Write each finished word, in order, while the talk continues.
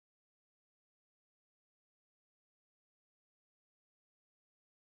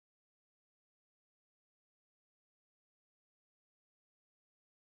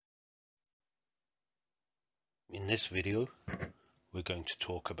In this video we're going to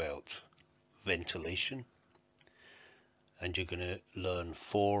talk about ventilation, and you're going to learn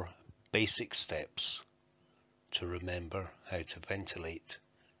 4 basic steps to remember how to ventilate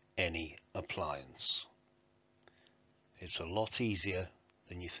any appliance. It's a lot easier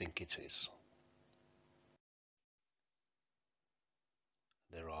than you think it is.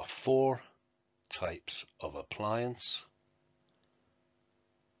 There are 4 types of appliance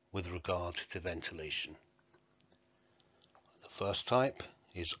with regard to ventilation. The first type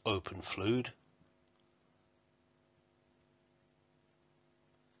is open fluid.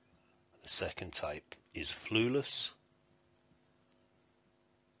 The second type is fluless.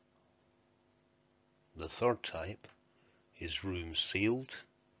 The third type is room sealed.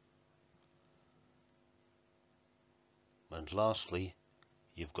 And lastly,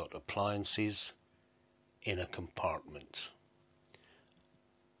 you've got appliances in a compartment.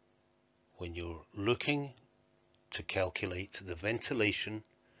 When you're looking to calculate the ventilation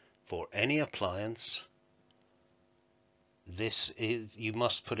for any appliance, you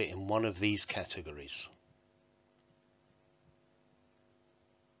must put it in one of these categories.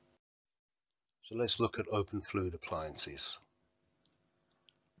 So let's look at open fluid appliances.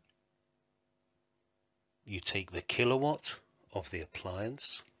 You take the kilowatt of the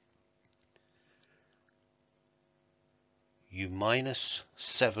appliance, you minus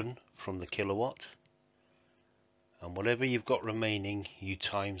 7 from the kilowatt, and whatever you've got remaining you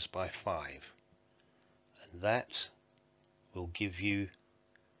times by 5, and that will give you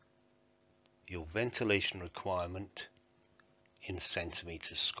your ventilation requirement in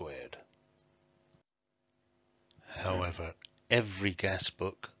centimeters squared. However, every gas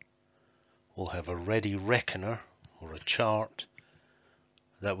book will have a ready reckoner or a chart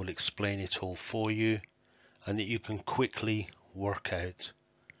that will explain it all for you, and that you can quickly work out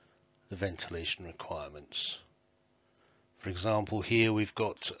the ventilation requirements. For example, here we've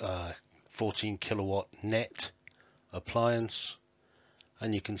got a 14 kilowatt net appliance,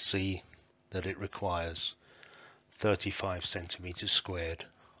 and you can see that it requires 35 centimeters squared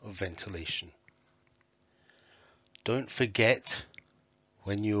of ventilation. Don't forget,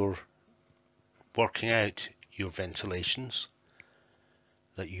 when you're working out your ventilations,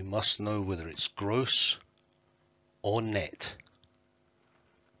 that you must know whether it's gross or net.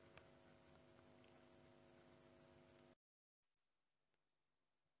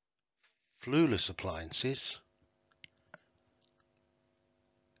 Fluless appliances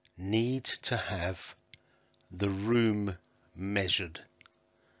need to have the room measured.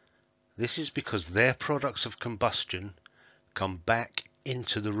 This is because their products of combustion come back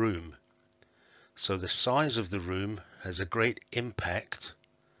into the room, so the size of the room has a great impact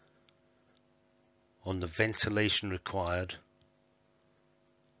on the ventilation required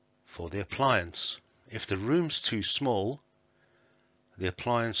for the appliance. If the room's too small, the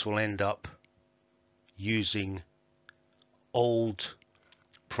appliance will end up using old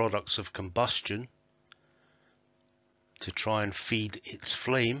products of combustion to try and feed its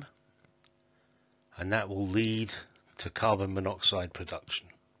flame, and that will lead to carbon monoxide production.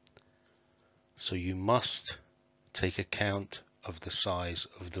 So you must take account of the size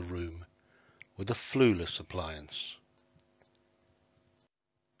of the room with a fluless appliance.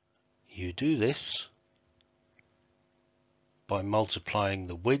 You do this by multiplying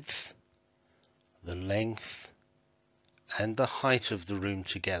the width, the length, and the height of the room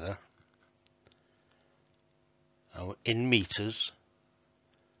together in meters,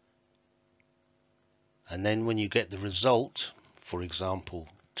 and then when you get the result, for example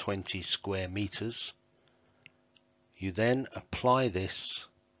 20 square meters, you then apply this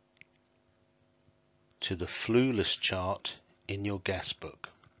to the fluless chart in your gas book.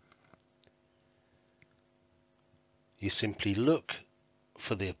 You simply look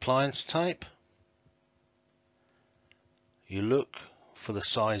for the appliance type, you look for the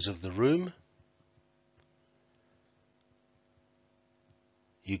size of the room,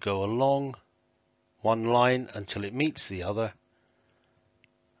 you go along one line until it meets the other,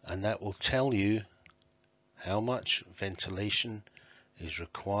 and that will tell you how much ventilation is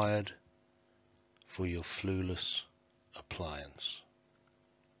required for your fluless appliance.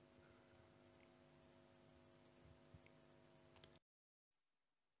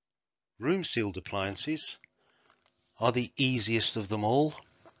 Room sealed appliances are the easiest of them all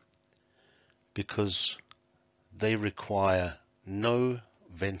because they require no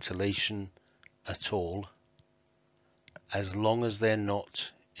ventilation at all, as long as they're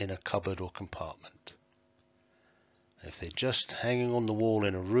not in a cupboard or compartment. If they're just hanging on the wall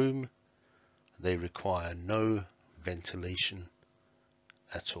in a room, they require no ventilation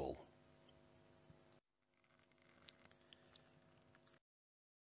at all.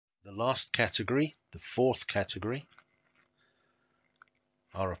 The last category, the fourth category,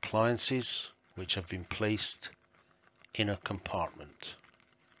 are appliances which have been placed in a compartment.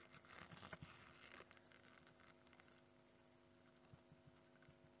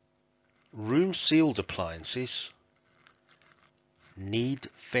 Room sealed appliances need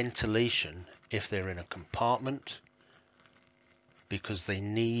ventilation if they're in a compartment because they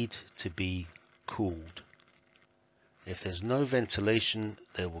need to be cooled. If there's no ventilation,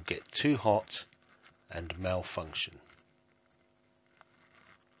 they will get too hot and malfunction.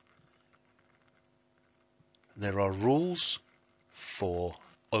 There are rules for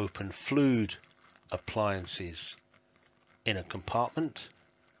open fluid appliances in a compartment,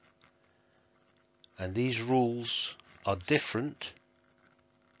 and these rules are different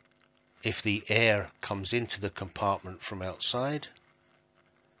if the air comes into the compartment from outside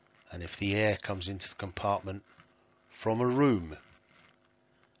and if the air comes into the compartment from a room.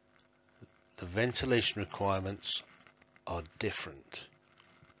 The ventilation requirements are different.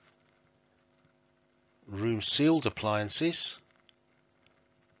 Room sealed appliances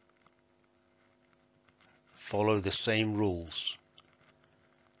follow the same rules.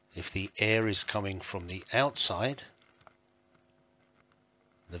 If the air is coming from the outside,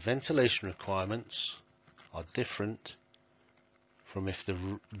 the ventilation requirements are different from if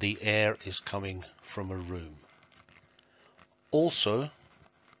the air is coming from a room. Also,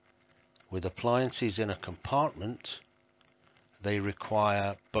 with appliances in a compartment, they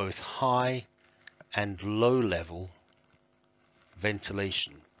require both high and low level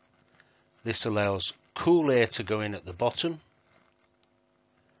ventilation. This allows cool air to go in at the bottom,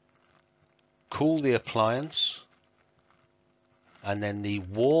 cool the appliance, and then the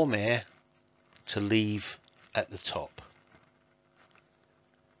warm air to leave at the top.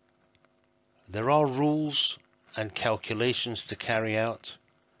 There are rules and calculations to carry out.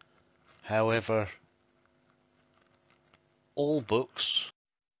 However, all books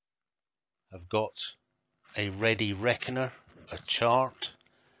have got a ready reckoner, a chart,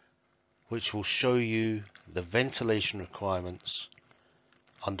 which will show you the ventilation requirements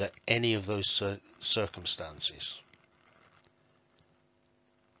under any of those circumstances.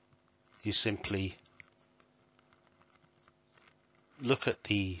 You simply look at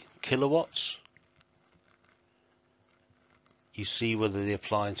the kilowatts, you see whether the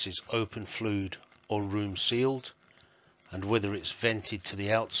appliance is open fluid or room sealed, and whether it's vented to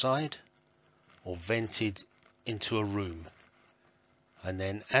the outside or vented into a room. And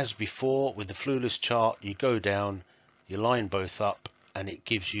then, as before with the Fluless chart, you go down, you line both up, and it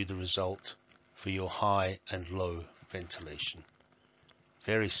gives you the result for your high and low ventilation.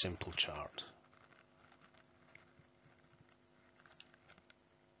 Very simple chart.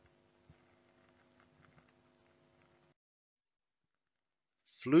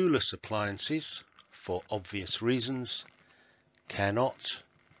 Fluless appliances, for obvious reasons, cannot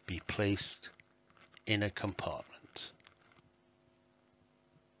be placed in a compartment.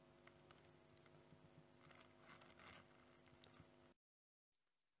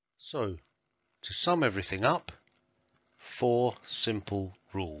 So, to sum everything up, 4 simple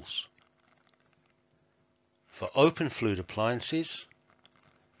rules. For open fluid appliances,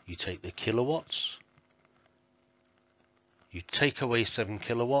 you take the kilowatts, you take away 7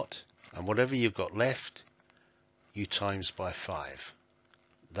 kilowatt, and whatever you've got left, you times by 5.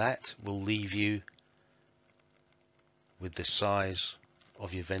 That will leave you with the size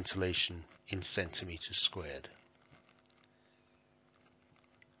of your ventilation in centimeters squared.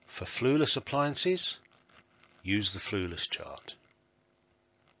 For Fluless appliances, use the Fluless chart.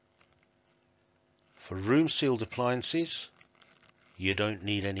 For room sealed appliances, you don't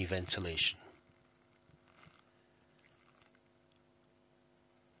need any ventilation.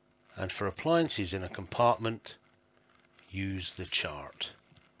 And for appliances in a compartment, use the chart.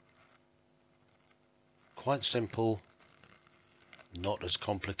 Quite simple, not as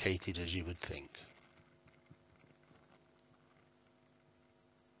complicated as you would think.